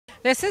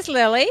This is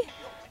Lily.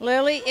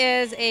 Lily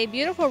is a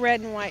beautiful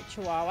red and white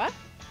Chihuahua.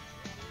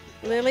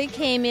 Lily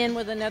came in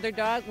with another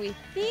dog. We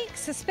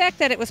suspect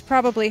that it was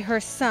probably her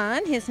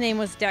son. His name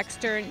was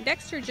Dexter, and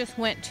Dexter just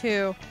went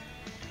to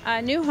a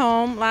new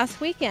home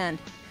last weekend.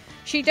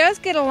 She does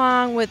get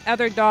along with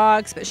other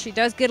dogs, but she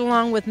does get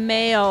along with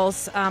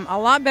males a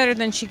lot better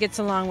than she gets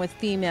along with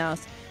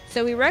females.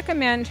 So we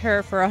recommend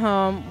her for a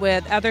home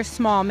with other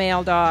small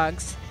male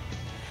dogs.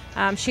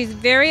 She's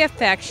very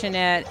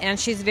affectionate, and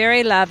she's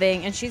very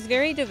loving, and she's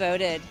very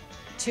devoted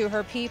to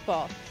her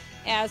people,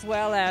 as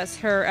well as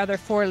her other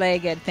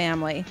four-legged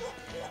family.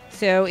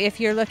 So if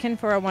you're looking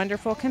for a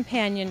wonderful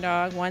companion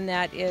dog, one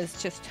that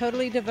is just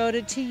totally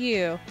devoted to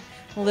you,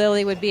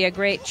 Lily would be a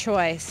great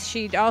choice.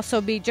 She'd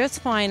also be just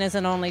fine as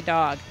an only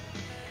dog.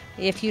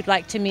 If you'd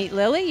like to meet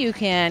Lily, you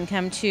can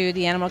come to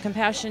the Animal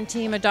Compassion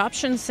Team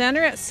Adoption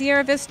Center at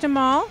Sierra Vista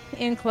Mall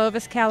in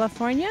Clovis,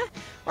 California,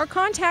 or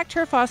contact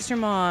her foster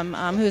mom,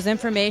 whose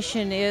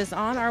information is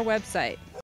on our website.